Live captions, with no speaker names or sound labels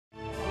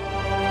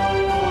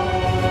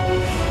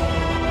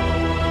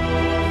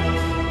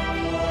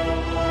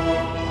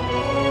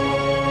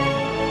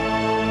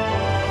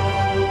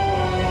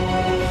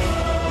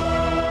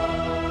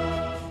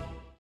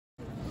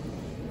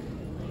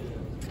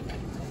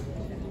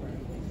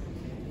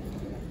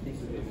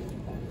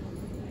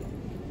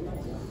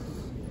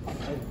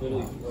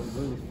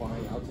literally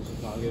flying out to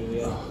Chicago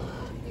today,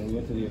 and we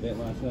went to the event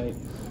last night,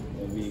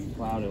 and we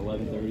plowed at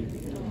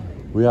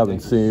 11:30. We haven't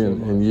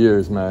seen in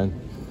years, man.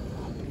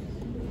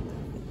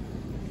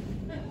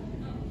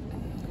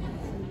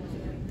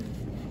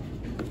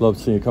 Loved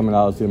seeing you coming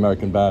out as the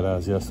American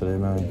Badass yesterday,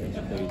 man.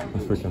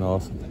 That's freaking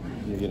awesome.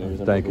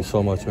 Thank you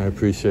so much, man.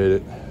 Appreciate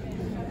it.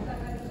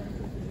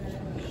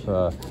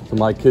 So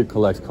my kid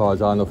collects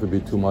cards. I don't know if it'd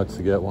be too much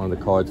to get one of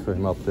the cards for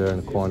him up there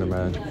in the corner,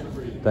 man.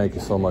 Thank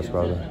you so much,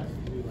 brother.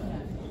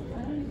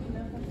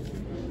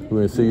 We're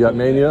gonna see you at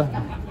Mania.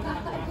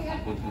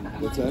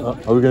 What's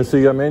that? Are we gonna see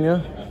you at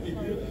Mania?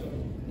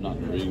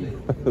 Not really.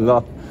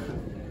 No.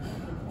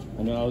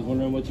 I know. I was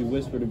wondering what you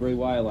whispered to Bray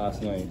Wyatt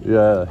last night.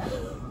 Yeah.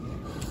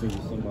 Thank you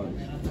so much.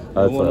 That's,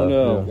 I want to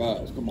know. yeah.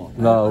 Guys, come on.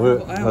 No,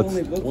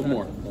 One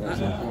more.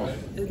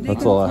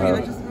 that's all I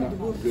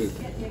have. Good.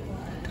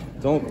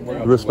 Don't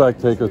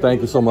Respect, Taker.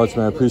 Thank you so much,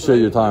 man. Appreciate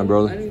your time,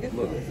 brother. Look,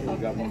 we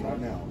got one right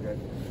now.